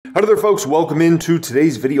Hello there folks, welcome into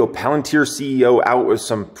today's video. Palantir CEO out with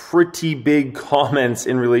some pretty big comments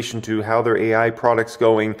in relation to how their AI product's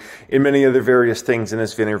going and many other various things in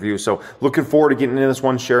this interview. So looking forward to getting into this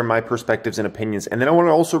one, sharing my perspectives and opinions. And then I want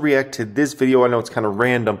to also react to this video. I know it's kind of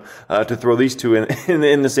random to throw these two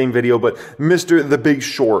in the same video, but Mr. The Big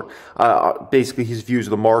Short, basically his views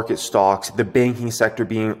of the market, stocks, the banking sector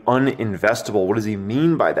being uninvestable. What does he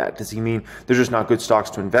mean by that? Does he mean they're just not good stocks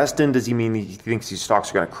to invest in? Does he mean he thinks these stocks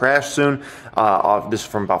are going to crash soon? This is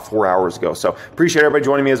from about 4 hours ago. So appreciate everybody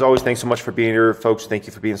joining me as always. Thanks so much for being here, folks. Thank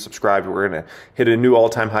you for being subscribed. We're going to hit a new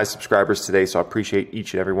all-time high subscribers today, so I appreciate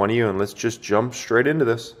each and every one of you. And let's just jump straight into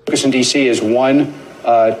this. Focus in DC is one,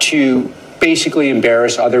 to basically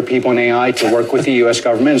embarrass other people in AI to work with the U.S.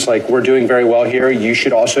 government. It's like, we're doing very well here. You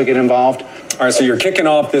should also get involved. All right, so you're kicking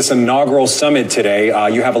off this inaugural summit today.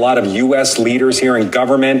 You have a lot of U.S. leaders here in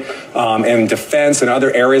government and defense and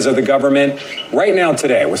other areas of the government. Right now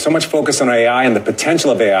today, with so much focus on AI and the potential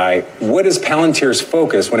of AI, what is Palantir's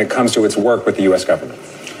focus when it comes to its work with the U.S. government?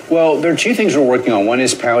 Well, there are two things we're working on. One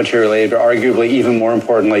is Palantir related, but arguably even more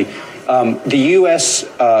importantly, the U.S.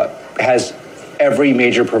 has every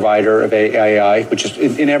major provider of AI, which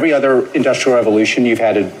is in every other industrial revolution, you've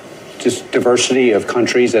had a just diversity of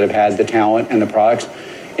countries that have had the talent and the products.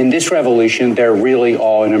 In this revolution, they're really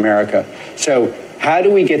all in America. So how do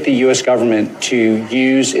we get the U.S. government to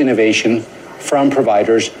use innovation from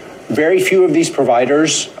providers? Very few of these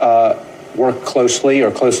providers work closely or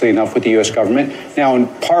closely enough with the U.S. government. Now, in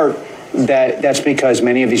part, that's because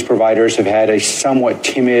many of these providers have had a somewhat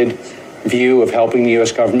timid view of helping the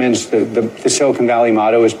U.S. government. The Silicon Valley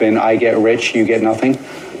motto has been, I get rich, you get nothing.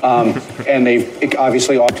 And they've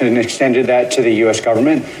obviously often extended that to the U.S.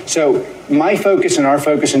 government. So my focus and our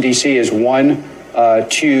focus in D.C. is one,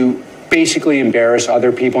 to basically embarrass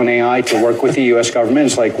other people in AI to work with the U.S. government.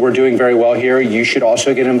 It's like, we're doing very well here. You should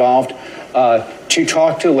also get involved. To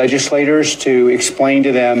talk to legislators, to explain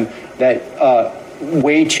to them that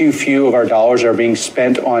way too few of our dollars are being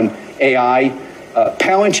spent on AI.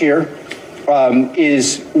 Palantir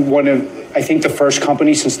is one of, I think, the first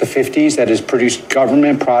company since the 50s that has produced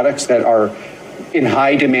government products that are in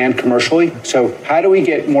high demand commercially. So how do we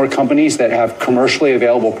get more companies that have commercially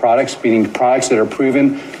available products, meaning products that are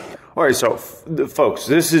proven? All right, so folks,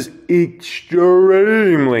 this is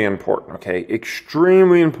extremely important, okay?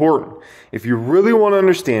 Extremely important. If you really want to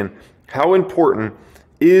understand how important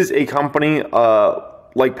is a company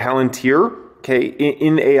like Palantir, okay,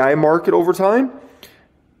 in the AI market over time,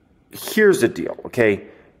 here's the deal, okay?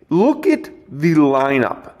 Look at the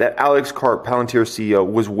lineup that Alex Karp, Palantir CEO,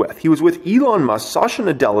 was with. He was with Elon Musk, Satya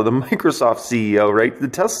Nadella, the Microsoft CEO, right? The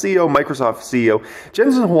Tesla CEO, Microsoft CEO,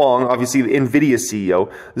 Jensen Huang, obviously the NVIDIA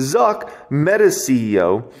CEO, Zuck, Meta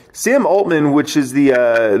CEO, Sam Altman, which is the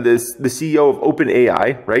CEO of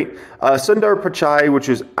OpenAI, right? Sundar Pichai, which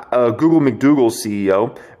is Google McDougal's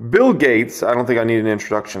CEO, Bill Gates, I don't think I need an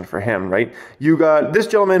introduction for him, right? You got this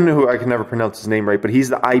gentleman who I can never pronounce his name right, but he's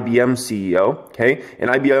the IBM CEO, okay? And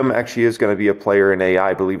IBM actually is going to be a player in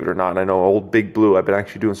AI, believe it or not. And I know old Big Blue, I've been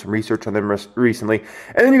actually doing some research on them recently.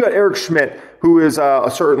 And then you got Eric Schmidt, who is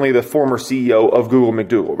certainly the former CEO of Google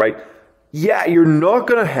McDougal, right? Yeah, you're not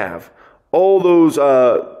going to have all those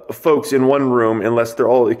folks in one room unless they're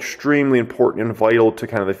all extremely important and vital to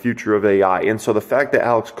kind of the future of AI. And so the fact that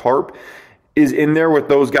Alex Karp is in there with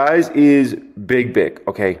those guys is big,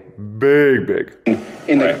 okay? Big.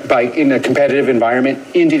 In a competitive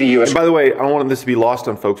environment into the U.S. And by the way, I don't want this to be lost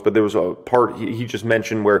on folks, but there was a part he just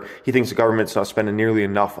mentioned where he thinks the government's not spending nearly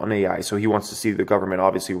enough on AI. So he wants to see the government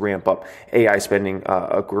obviously ramp up AI spending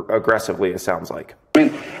aggressively, it sounds like.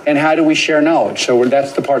 And how do we share knowledge? So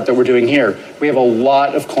that's the part that we're doing here. We have a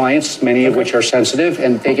lot of clients, many of which are sensitive,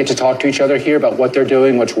 and they get to talk to each other here about what they're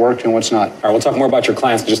doing, what's worked, and what's not. All right, we'll talk more about your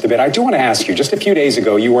clients in just a bit. I do want to ask you, just a few days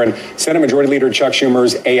ago, you were in Senate Majority Leader Chuck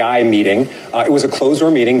Schumer's AI meeting. It was a closed-door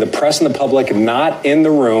meeting. The press and the public not in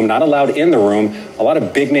the room, not allowed in the room. A lot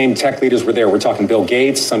of big-name tech leaders were there. We're talking Bill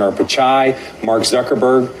Gates, Sundar Pichai, Mark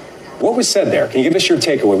Zuckerberg. What was said there? Can you give us your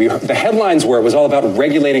takeaway? The headlines were it was all about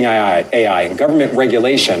regulating AI and government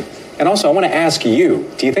regulation. And also, I want to ask you,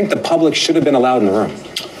 do you think the public should have been allowed in the room?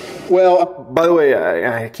 Well, by the way,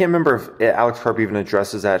 I can't remember if Alex Karp even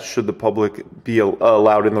addresses that. Should the public be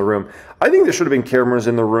allowed in the room? I think there should have been cameras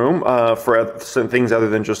in the room for some things other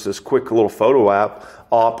than just this quick little photo op.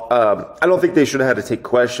 I don't think they should have had to take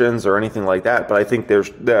questions or anything like that, but I think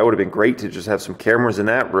that would have been great to just have some cameras in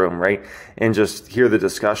that room, right? And just hear the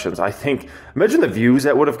discussions. I think, imagine the views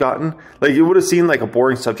that would have gotten. Like, it would have seemed like a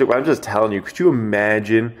boring subject, but I'm just telling you, could you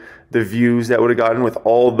imagine the views that would have gotten with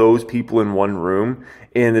all those people in one room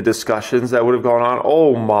and the discussions that would have gone on?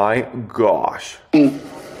 Oh my gosh.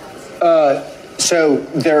 So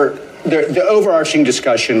the overarching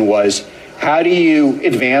discussion was, how do you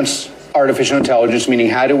advance artificial intelligence, meaning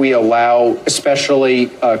how do we allow especially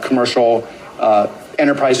commercial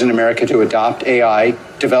enterprises in America to adopt AI,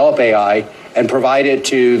 develop AI, and provide it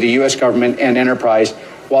to the U.S. government and enterprise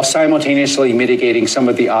while simultaneously mitigating some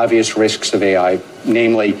of the obvious risks of AI.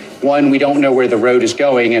 Namely, one, we don't know where the road is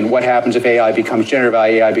going and what happens if AI becomes generative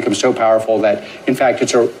AI becomes so powerful that, in fact,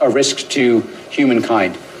 it's a risk to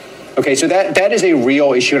humankind. Okay, so that is a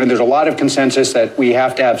real issue, and there's a lot of consensus that we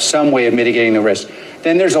have to have some way of mitigating the risk.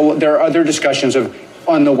 Then there are other discussions of,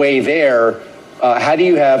 on the way there, how do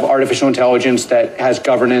you have artificial intelligence that has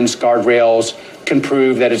governance, guardrails, can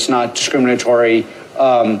prove that it's not discriminatory?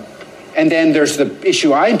 And then there's the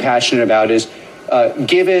issue I'm passionate about is,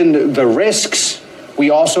 given the risks, we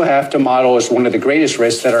also have to model as one of the greatest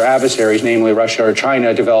risks that our adversaries, namely Russia or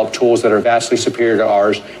China, develop tools that are vastly superior to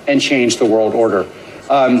ours and change the world order.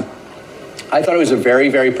 I thought it was a very,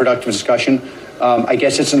 very productive discussion. I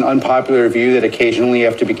guess it's an unpopular view that occasionally you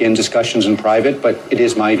have to begin discussions in private, but it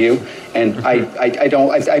is my view. And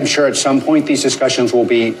I'm sure at some point these discussions will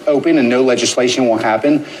be open and no legislation will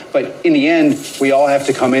happen. But in the end, we all have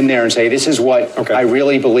to come in there and say, this is what I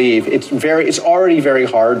really believe. It's already very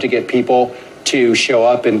hard to get people to show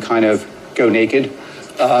up and kind of go naked,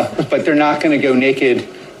 but they're not going to go naked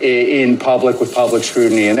in public with public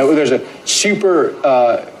scrutiny. And there's a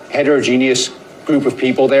super heterogeneous group of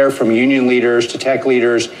people there, from union leaders to tech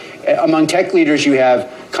leaders. Among tech leaders, you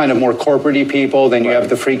have kind of more corporate-y people, then you have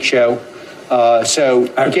the freak show.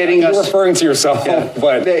 You're referring to yourself,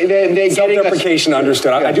 but self-deprecation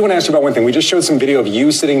understood. Yeah. I do want to ask you about one thing. We just showed some video of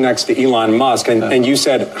you sitting next to Elon Musk, and you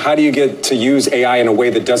said, how do you get to use AI in a way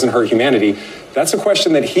that doesn't hurt humanity? That's a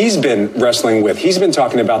question that he's been wrestling with. He's been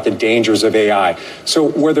talking about the dangers of AI. So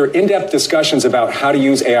were there in-depth discussions about how to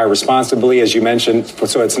use AI responsibly, as you mentioned,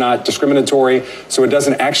 so it's not discriminatory, so it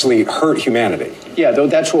doesn't actually hurt humanity? Yeah, though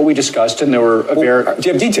that's what we discussed, and there were do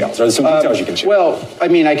you have details? Are there some details you can share? Well, I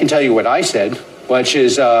mean, I can tell you what I said, which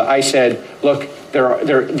is I said, look,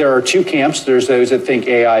 there are two camps. There's those that think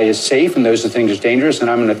AI is safe and those that think it's dangerous. And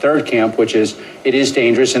I'm in a third camp, which is it is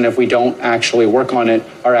dangerous. And if we don't actually work on it,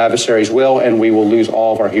 our adversaries will, and we will lose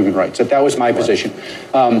all of our human rights. That was my position.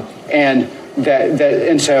 And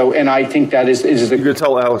I think that is you could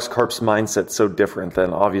tell Alex Karp's mindset's so different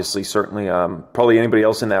than obviously certainly probably anybody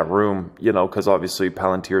else in that room, because obviously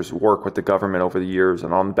Palantir's work with the government over the years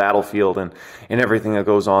and on the battlefield and everything that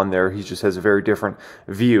goes on there. He just has a very different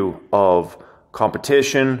view of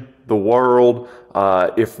competition, the world.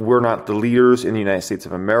 If we're not the leaders in the United States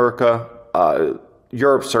of America,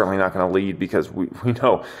 Europe's certainly not going to lead, because we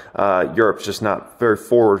know Europe's just not very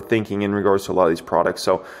forward thinking in regards to a lot of these products.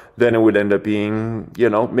 So then it would end up being,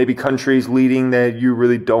 maybe countries leading that you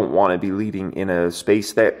really don't want to be leading in a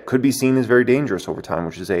space that could be seen as very dangerous over time,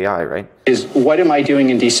 which is AI, right? Is what am I doing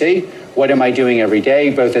in DC? What am I doing every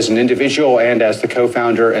day, both as an individual and as the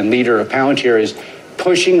co-founder and leader of Palantir, is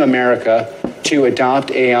pushing America to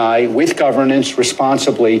adopt AI with governance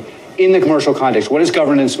responsibly in the commercial context. What does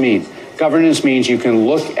governance mean? Governance means you can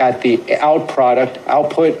look at the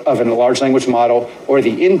output of a large language model or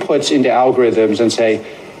the inputs into algorithms and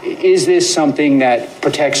say, is this something that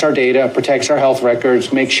protects our data, protects our health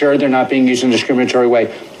records, make sure they're not being used in a discriminatory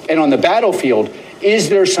way? And on the battlefield, is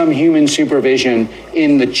there some human supervision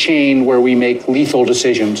in the chain where we make lethal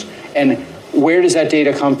decisions? And where does that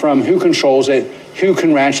data come from? Who controls it? Who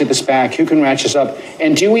can ratchet this back? Who can ratchet this up?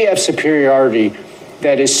 And do we have superiority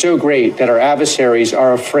that is so great that our adversaries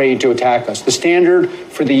are afraid to attack us? The standard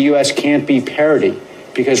for the U.S. can't be parity,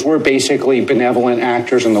 because we're basically benevolent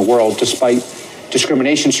actors in the world, despite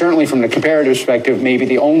discrimination, certainly from the comparative perspective, maybe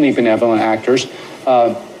the only benevolent actors.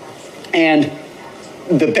 And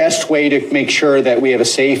the best way to make sure that we have a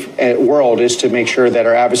safe world is to make sure that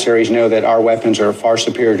our adversaries know that our weapons are far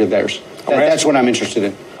superior to theirs. That's what I'm interested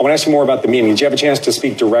in. I want to ask you more about the meeting. Did you have a chance to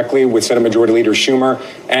speak directly with Senate Majority Leader Schumer?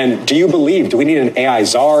 And do we need an AI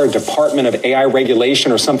czar, Department of AI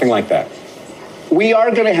regulation, or something like that? We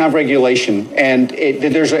are going to have regulation, and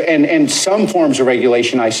and some forms of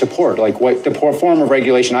regulation I support. Like what the form of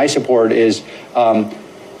regulation I support is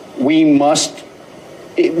we must,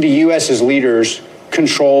 the U.S. as leaders,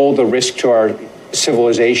 control the risk to our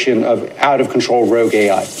civilization of out-of-control rogue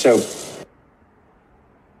AI. So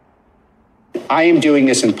I am doing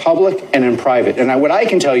this in public and in private. And what I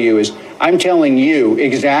can tell you is I'm telling you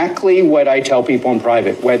exactly what I tell people in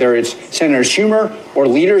private, whether it's Senator Schumer or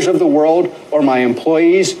leaders of the world or my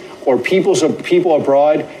employees or people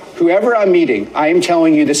abroad, whoever I'm meeting, I am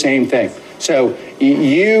telling you the same thing. So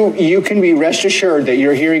you can be rest assured that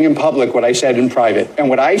you're hearing in public what I said in private. And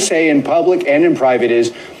what I say in public and in private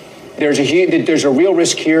is there's a real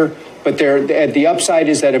risk here. But the upside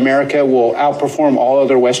is that America will outperform all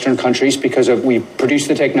other Western countries because we produce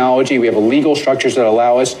the technology, we have legal structures that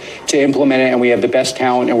allow us to implement it, and we have the best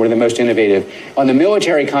talent, and we're the most innovative. On the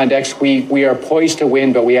military context, we are poised to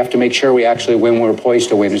win, but we have to make sure we actually win when we're poised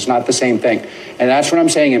to win. It's not the same thing. And that's what I'm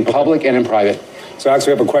saying in public and in private. So, Alex,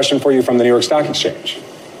 we have a question for you from the New York Stock Exchange.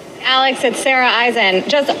 Alex, it's Sarah Eisen.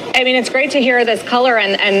 It's great to hear this color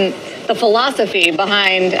and the philosophy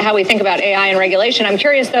behind how we think about AI and regulation. I'm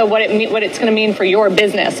curious, though, what it's going to mean for your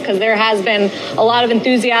business, because there has been a lot of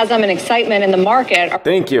enthusiasm and excitement in the market.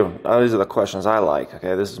 Thank you. These are the questions I like.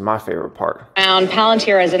 Okay, this is my favorite part. Around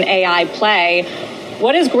Palantir as an AI play,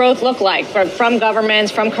 what does growth look like from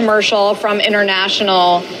governments, from commercial, from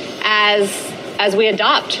international, as we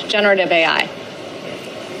adopt generative AI?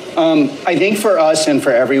 I think for us and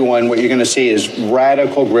for everyone, what you're going to see is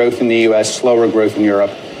radical growth in the U.S., slower growth in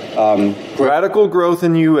Europe. Radical growth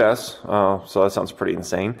in the U.S. So that sounds pretty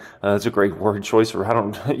insane. That's a great word choice.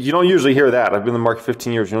 You don't usually hear that. I've been in the market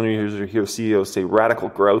 15 years. You don't usually hear CEOs say radical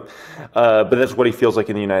growth. But that's what he feels like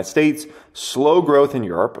in the United States. Slow growth in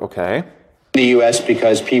Europe. Okay. In the U.S.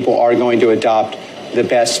 because people are going to adopt the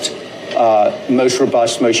best, most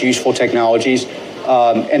robust, most useful technologies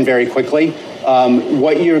and very quickly.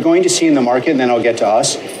 What you're going to see in the market, and then I'll get to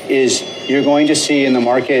us, is you're going to see in the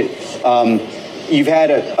market, you've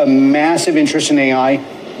had a massive interest in AI.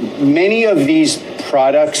 Many of these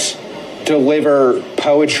products deliver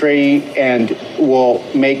poetry and will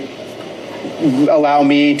allow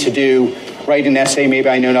me to write an essay maybe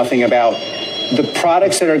I know nothing about. The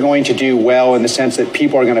products that are going to do well in the sense that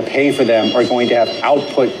people are going to pay for them are going to have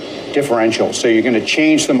output differential. So you're going to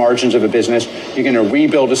change the margins of a business. You're going to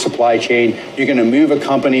rebuild a supply chain. You're going to move a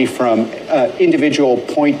company from individual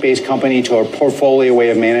point-based company to a portfolio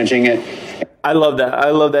way of managing it. I love that.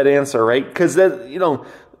 I love that answer, right? Because that,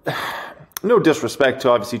 no disrespect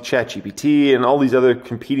to obviously ChatGPT and all these other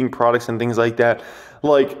competing products and things like that.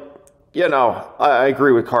 I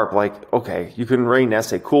agree with Karp. Okay, you can write an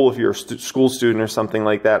essay. Cool if you're a school student or something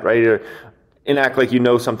like that, right? And act like you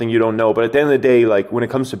know something you don't know. But at the end of the day, when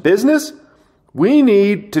it comes to business, we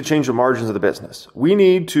need to change the margins of the business. We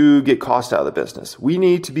need to get cost out of the business. We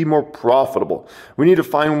need to be more profitable. We need to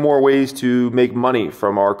find more ways to make money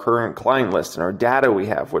from our current client list and our data we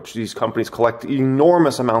have, which these companies collect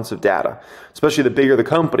enormous amounts of data, especially the bigger the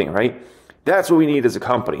company, right? That's what we need as a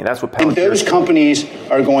company. That's what Palantir. And those companies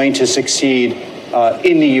are going to succeed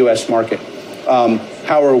in the U.S. market.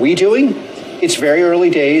 How are we doing? It's very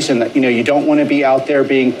early days, and you don't want to be out there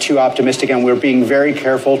being too optimistic, and we're being very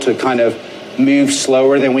careful to kind of move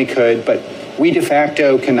slower than we could, but we de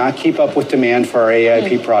facto cannot keep up with demand for our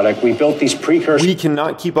AIP product. We built these precursors. We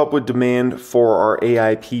cannot keep up with demand for our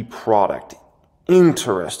AIP product.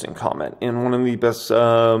 Interesting comment, and one of the best,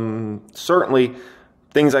 certainly,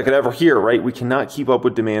 things I could ever hear, right? We cannot keep up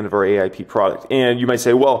with demand of our AIP product. And you might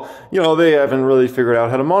say, well, they haven't really figured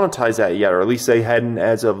out how to monetize that yet, or at least they hadn't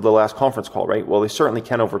as of the last conference call, right? Well, they certainly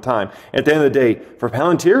can over time. At the end of the day, for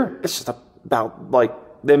Palantir, it's just about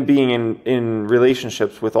them being in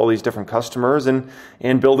relationships with all these different customers and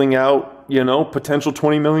building out, potential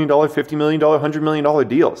 $20 million, $50 million, $100 million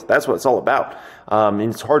deals. That's what it's all about. And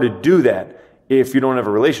it's hard to do that if you don't have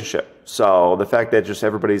a relationship. So the fact that just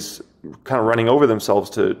everybody's kind of running over themselves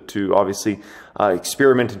to obviously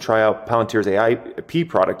experiment and try out Palantir's AIP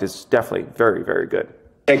product is definitely very, very good.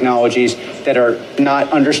 Technologies that are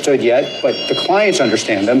not understood yet, but the clients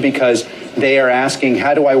understand them because they are asking,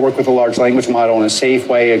 how do I work with a large language model in a safe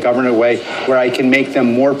way, a governed way, where I can make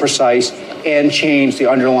them more precise and change the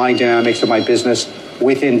underlying dynamics of my business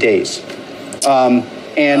within days.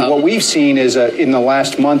 And what we've seen is in the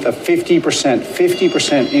last month a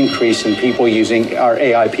 50% increase in people using our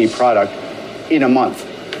AIP product in a month.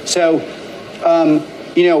 So,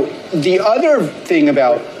 the other thing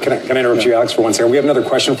about... Can I interrupt you, Alex, for 1 second? We have another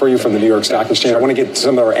question for you from the New York Stock Exchange. I want to get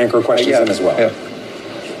some of our anchor questions in as well.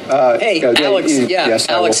 Hey, Alex. Yes,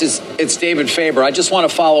 Alex, it's David Faber. I just want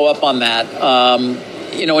to follow up on that.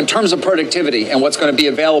 In terms of productivity and what's going to be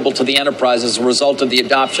available to the enterprise as a result of the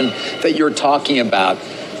adoption that you're talking about.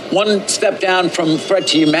 One step down from threat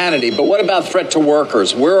to humanity, but what about threat to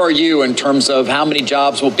workers? Where are you in terms of how many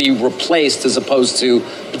jobs will be replaced as opposed to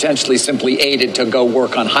potentially simply aided to go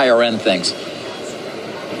work on higher end things?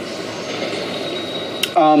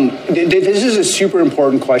 This is a super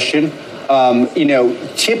important question.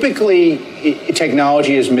 Typically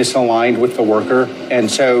technology is misaligned with the worker. And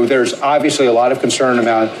so there's obviously a lot of concern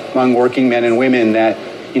among working men and women that,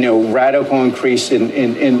 radical increase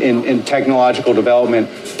in technological development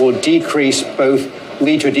will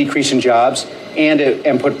lead to a decrease in jobs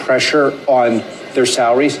and put pressure on their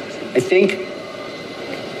salaries. I think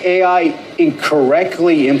AI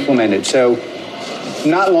incorrectly implemented. So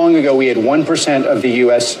not long ago, we had 1% of the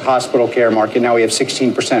U.S. hospital care market. Now we have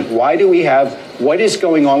 16%. What is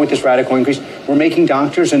going on with this radical increase? We're making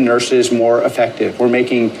doctors and nurses more effective. We're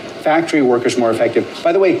making factory workers more effective.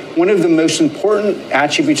 By the way, one of the most important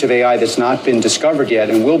attributes of AI that's not been discovered yet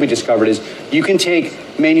and will be discovered is you can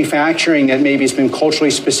take manufacturing that maybe has been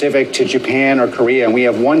culturally specific to Japan or Korea, and we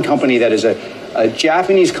have one company that is a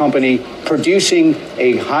Japanese company producing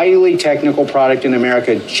a highly technical product in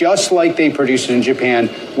America, just like they produce it in Japan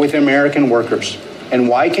with American workers. And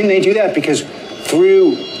why can they do that? Because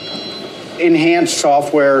through enhanced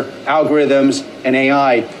software, algorithms, and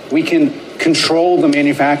AI, we can control the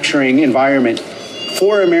manufacturing environment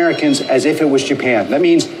for Americans as if it was Japan. That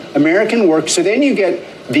means American work. So then you get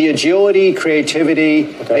the agility,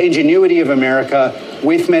 creativity, ingenuity of America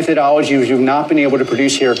with methodology which we've not been able to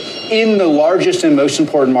produce here in the largest and most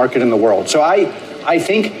important market in the world. So I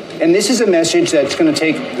think, and this is a message that's going to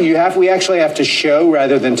take, we actually have to show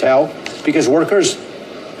rather than tell, because workers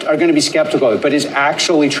are going to be skeptical of it, but it's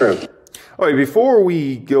actually true. All right, before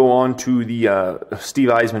we go on to the Steve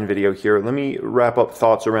Eisman video here, let me wrap up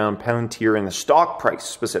thoughts around Palantir and the stock price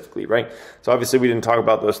specifically, right? So obviously we didn't talk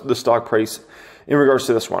about the stock price in regards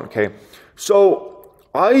to this one, okay? So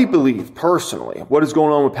I believe personally what is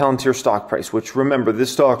going on with Palantir stock price, which remember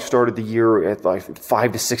this stock started the year at like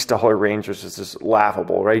 $5 to $6 range, which is just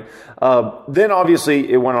laughable, right? Then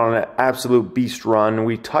obviously it went on an absolute beast run.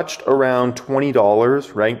 We touched around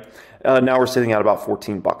 $20, right? Now we're sitting at about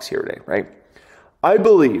 14 bucks here today, right? I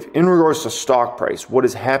believe in regards to stock price, what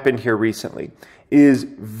has happened here recently is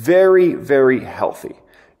very, very healthy.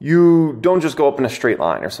 You don't just go up in a straight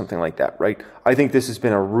line or something like that, right? I think this has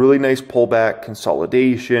been a really nice pullback,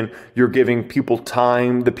 consolidation. You're giving people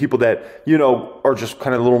time. The people that, you know, are just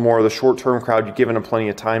kind of a little more of the short-term crowd, you're giving them plenty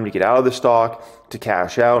of time to get out of the stock, to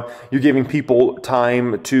cash out. You're giving people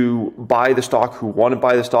time to buy the stock who want to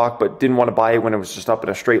buy the stock but didn't want to buy it when it was just up in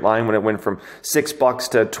a straight line, when it went from $6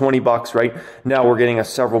 to 20 bucks, right? Now we're getting a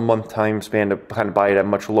several month time span to kind of buy it at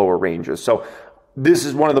much lower ranges. So this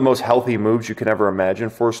is one of the most healthy moves you can ever imagine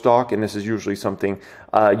for a stock, and this is usually something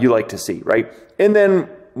you like to see, right? And then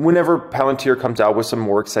whenever Palantir comes out with some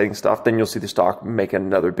more exciting stuff, then you'll see the stock make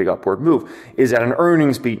another big upward move. Is that an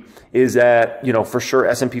earnings beat? Is that, you know, for sure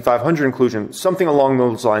S&P 500 inclusion? Something along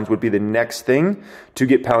those lines would be the next thing to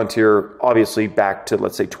get Palantir obviously back to,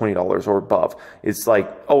 let's say, $20 or above. It's like,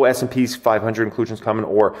 oh, S&P 500 inclusion's coming,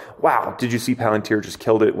 or wow, did you see Palantir just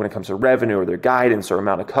killed it when it comes to revenue or their guidance or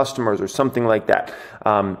amount of customers or something like that.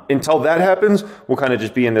 Until that happens, we'll kind of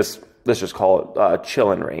just be in this, let's just call it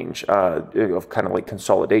chilling range of kind of like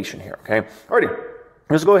consolidation here, okay? Alrighty,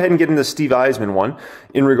 let's go ahead and get into Steve Eisman one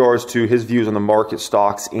in regards to his views on the market,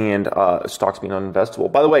 stocks, and stocks being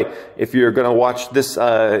uninvestable. By the way, if you're going to watch this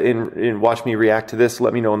and watch me react to this,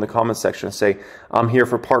 let me know in the comments section and say, I'm here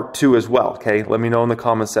for part 2 as well, okay? Let me know in the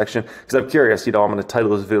comments section, because I'm curious, you know, I'm going to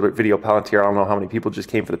title this video Palantir. I don't know how many people just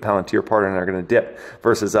came for the Palantir part and are going to dip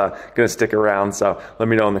versus going to stick around, so let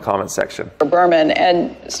me know in the comments section. Berman,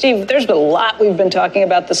 and Steve, there's been a lot we've been talking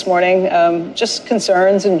about this morning, just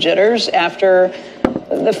concerns and jitters after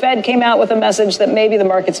the Fed came out with a message that maybe the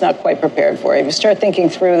market's not quite prepared for. If you start thinking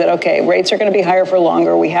through that, okay, rates are going to be higher for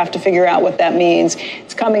longer, we have to figure out what that means.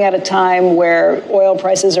 It's coming at a time where oil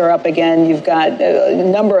prices are up again. You've got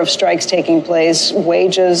a number of strikes taking place,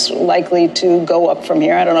 wages likely to go up from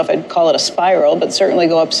here. I don't know if I'd call it a spiral, but certainly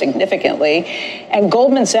go up significantly. And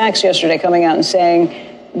Goldman Sachs yesterday coming out and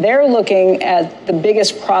saying they're looking at the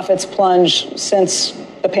biggest profits plunge since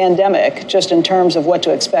the pandemic, just in terms of what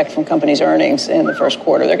to expect from companies' earnings in the first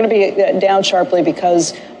quarter. They're going to be down sharply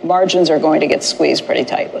because margins are going to get squeezed pretty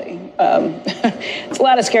tightly. It's a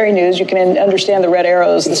lot of scary news. You can understand the red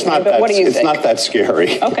arrows this morning, but what do you think? It's not that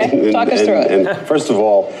scary. Okay, talk us through it. And first of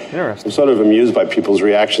all, I'm sort of amused by people's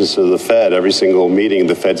reactions to the Fed. Every single meeting,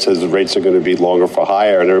 the Fed says the rates are going to be longer for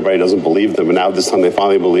higher, and everybody doesn't believe them. And now this time they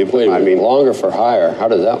finally believe them. Wait, I mean, longer for higher? How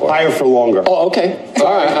does that work? Higher for longer. Oh, okay.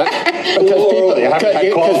 All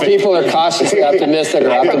right. Because people are cautiously optimistic or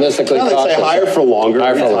optimistically cautious. No, they say higher for longer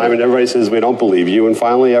every time, and everybody says, we don't believe you. And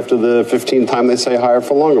finally, after the 15th time they say higher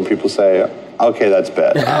for longer, people say, okay, that's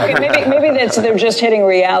bad. Maybe they're just hitting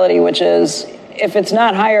reality, which is if it's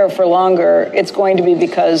not higher for longer, it's going to be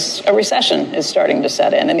because a recession is starting to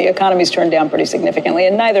set in and the economy's turned down pretty significantly,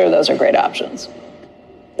 and neither of those are great options.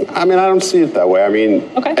 I mean, I don't see it that way. I mean,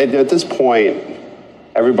 at this point,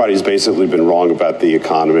 everybody's basically been wrong about the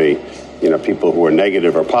economy. You know, people who are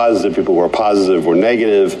negative are positive, people who are positive were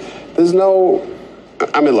negative. There's no,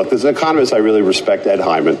 I mean, look, there's an economist I really respect, Ed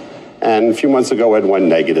Hyman, And a few months ago, it went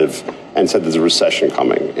negative and said there's a recession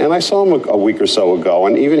coming. And I saw him a week or so ago,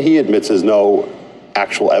 and even he admits there's no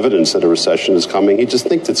actual evidence that a recession is coming. He just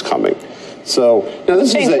thinks it's coming. So,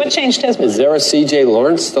 this is what changed his mind? Is there a C.J.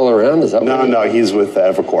 Lawrence still around? Is that No, he's with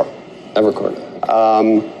Evercore.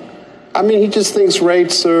 He just thinks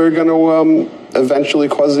rates are going to eventually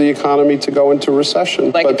cause the economy to go into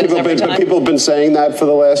recession. But people have been saying that for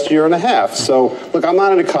the last year and a half. So, look, I'm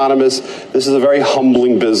not an economist. This is a very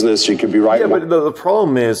humbling business. You could be right. Yeah, but the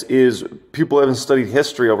problem is people haven't studied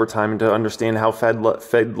history over time to understand how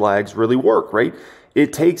Fed lags really work, right?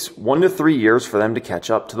 It takes 1 to 3 years for them to catch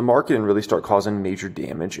up to the market and really start causing major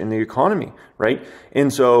damage in the economy, right?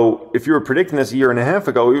 And so if you were predicting this a year and a half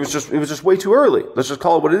ago, it was just way too early. Let's just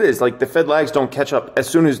call it what it is. Like, the Fed lags don't catch up as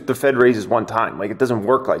soon as the Fed raises one time. Like, it doesn't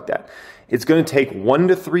work like that. It's going to take 1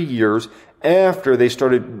 to 3 years after they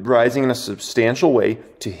started rising in a substantial way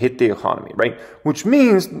to hit the economy, right? Which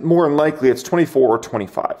means more than likely it's 24 or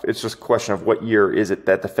 25. It's just a question of what year is it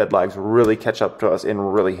that the Fed lags really catch up to us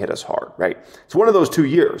and really hit us hard, right? It's one of those 2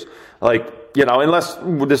 years. Unless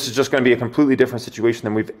this is just going to be a completely different situation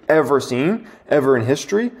than we've ever seen, ever in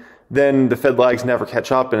history, then the Fed lags never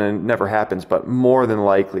catch up and it never happens. But more than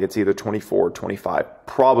likely, it's either 24 or 25.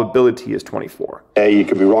 Probability is 24. You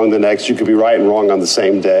could be wrong the next. You could be right and wrong on the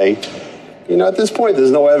same day. At this point,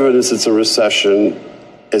 there's no evidence it's a recession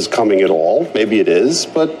is coming at all. Maybe it is,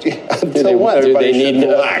 but everybody should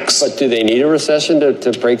relax. But do they need a recession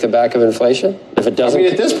to break the back of inflation? If it doesn't,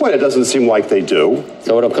 at this point, it doesn't seem like they do.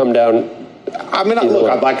 So it'll come down.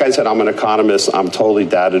 Look, like I said, I'm an economist. I'm totally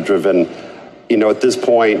data-driven. At this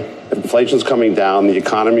point, inflation's coming down, the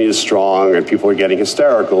economy is strong, and people are getting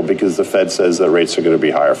hysterical because the Fed says that rates are going to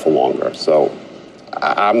be higher for longer. So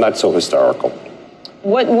I'm not so hysterical.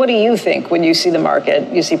 What do you think when you see the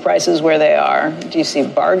market? You see prices where they are. Do you see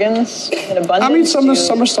bargains in abundance?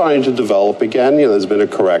 Some are starting to develop again. There's been a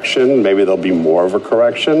correction. Maybe there'll be more of a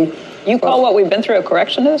correction. You call what we've been through a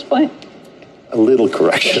correction at this point? A little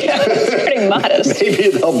correction. Yeah, it's pretty modest. Maybe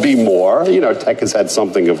there'll be more. Tech has had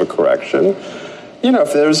something of a correction.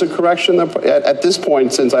 If there's a correction, at this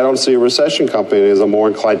point, since I don't see a recession companies, I'm more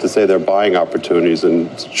inclined to say they're buying opportunities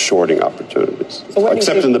and shorting opportunities,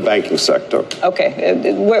 except in the banking sector.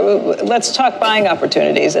 Okay, let's talk buying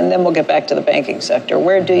opportunities, and then we'll get back to the banking sector.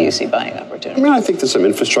 Where do you see buying opportunities? I think there's some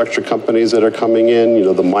infrastructure companies that are coming in.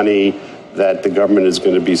 The money that the government is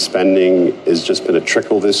going to be spending has just been a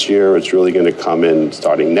trickle this year. It's really going to come in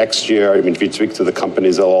starting next year. If you speak to the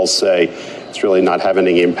companies, they'll all say it's really not having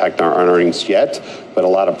any impact on our earnings yet, but a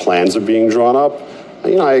lot of plans are being drawn up.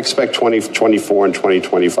 I expect 2024 and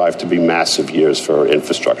 2025 to be massive years for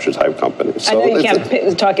infrastructure type companies. So I know you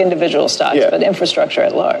can't talk individual stocks, but infrastructure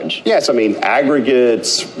at large. Yes,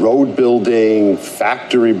 aggregates, road building,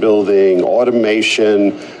 factory building,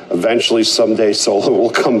 automation. Eventually, someday, solar will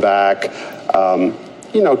come back. Kind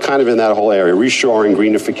of in that whole area, reshoring,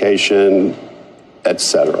 greenification,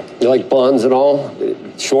 etc. You like bonds at all?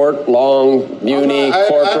 Short, long, muni,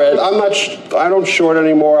 corporate? I don't short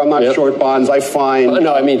anymore. I'm not short bonds. I find...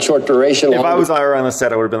 No, I mean short duration. If I was Ira on the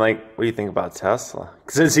set, I would have been like, what do you think about Tesla?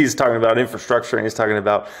 Since he's talking about infrastructure and he's talking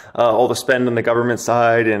about all the spend on the government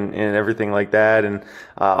side and everything like that, and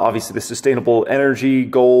obviously the sustainable energy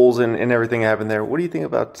goals and everything happened there. What do you think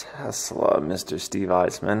about Tesla, Mr. Steve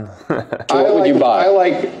Eisman? What would you buy? I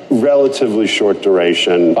like relatively short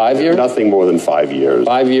duration. 5 years? Nothing more than 5 years.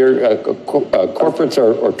 5 year corporates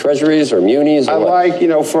or treasuries or munis?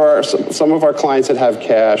 Or for some of our clients that have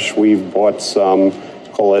cash, we've bought some,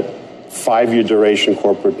 call it 5-year duration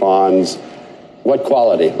corporate bonds. What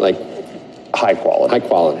quality? Like high quality. High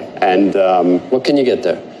quality. And what can you get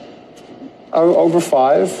there? Over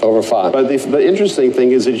 5. Over 5. But the interesting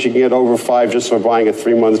thing is that you can get over 5 just for buying a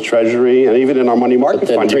 3-month treasury, and even in our money market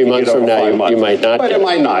fund, 3 months from now, you might not. But it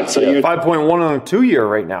might not. So 5.1 on a 2-year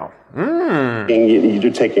right now.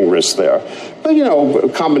 You're taking risks there. But a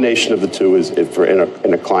combination of the two is for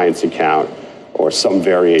in a client's account or some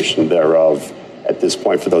variation thereof. At this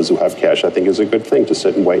point, for those who have cash, I think is a good thing to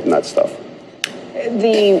sit and wait in that stuff.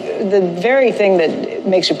 The very thing that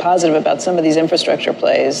makes you positive about some of these infrastructure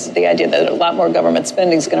plays, the idea that a lot more government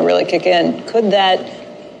spending is going to really kick in, could that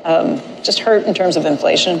just hurt in terms of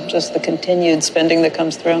inflation, just the continued spending that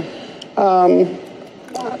comes through?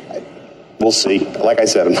 We'll see. Like I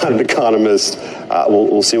said, I'm not an economist.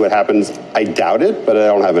 We'll see what happens. I doubt it, but I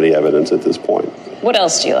don't have any evidence at this point. What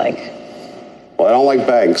else do you like? Well, I don't like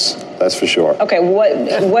banks, that's for sure. Okay,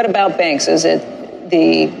 what about banks? Is it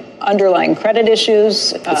the underlying credit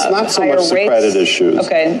issues? It's not so much the credit issues.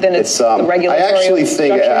 Okay, then it's the regulatory I actually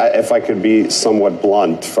think, if I could be somewhat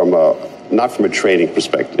blunt from a not from a trading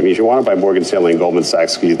perspective. I mean, if you want to buy Morgan Stanley and Goldman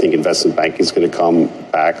Sachs because you think investment banking is going to come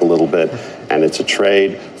back a little bit and it's a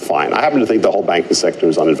trade, fine. I happen to think the whole banking sector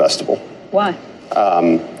is uninvestable. Why?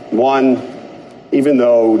 One, even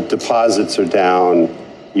though deposits are down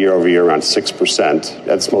year over year around 6%,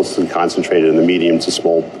 that's mostly concentrated in the medium to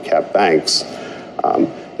small cap banks.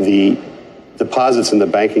 The deposits in the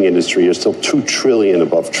banking industry are still $2 trillion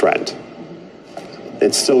above trend.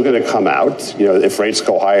 It's still going to come out. You know, if rates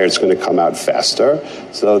go higher, it's going to come out faster.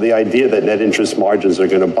 So the idea that net interest margins are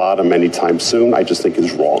going to bottom anytime soon, I just think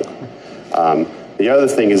is wrong. The other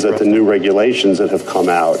thing is that the new regulations that have come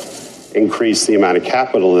out increase the amount of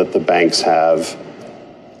capital that the banks have,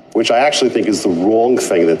 which I actually think is the wrong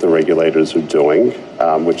thing that the regulators are doing,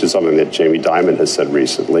 which is something that Jamie Dimon has said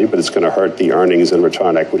recently, but it's going to hurt the earnings and return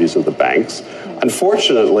on equities of the banks.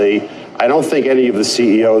 Unfortunately, I don't think any of the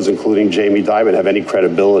CEOs, including Jamie Dimon, have any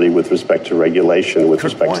credibility with respect to regulation, with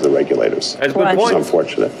respect to the regulators. That's a good point. Which is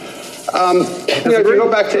unfortunate. If you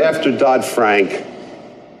go back to after Dodd-Frank,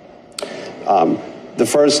 the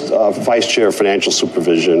first vice chair of financial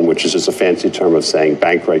supervision, which is just a fancy term of saying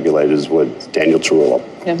bank regulators, was Daniel Tarullo.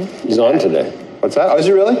 He's on today. What's that? Oh, is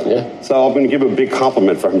he really? Yeah. So I'm going to give a big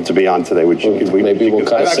compliment for him to be on today, which maybe we'll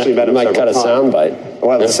cut a sound bite.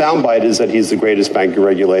 Well, the sound bite is that he's the greatest banking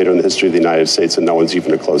regulator in the history of the United States, and no one's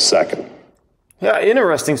even a close second. Yeah,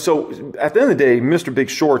 interesting. So at the end of the day, Mr. Big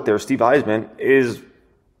Short there, Steve Eisman, is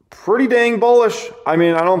pretty dang bullish. I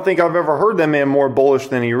mean, I don't think I've ever heard that man more bullish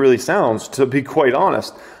than he really sounds, to be quite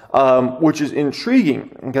honest. Which is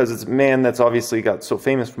intriguing because it's a man that's obviously got so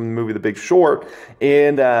famous from the movie The Big Short,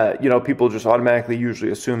 and people just automatically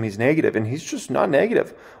usually assume he's negative, and he's just not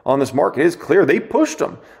negative on this market. It is clear they pushed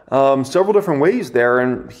him several different ways there,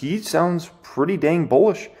 and he sounds pretty dang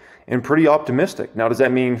bullish and pretty optimistic. Now, does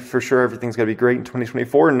that mean for sure everything's going to be great in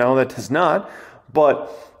 2024? No, that does not.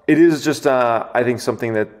 But it is just, I think,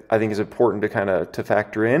 something that I think is important to kind of to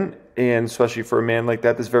factor in, and especially for a man like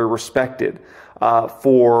that that's very respected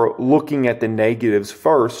for looking at the negatives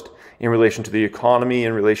first in relation to the economy,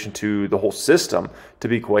 in relation to the whole system, to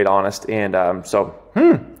be quite honest. And I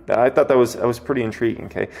thought that was pretty intriguing.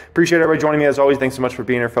 Okay, appreciate everybody joining me as always. Thanks so much for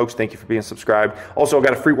being here, folks. Thank you for being subscribed. Also, I've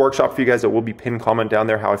got a free workshop for you guys that will be pinned comment down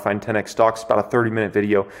there, how I find 10x stocks. About a 30-minute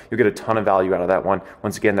video. You'll get a ton of value out of that one.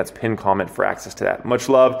 Once again, that's pinned comment for access to that. Much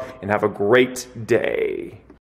love and have a great day.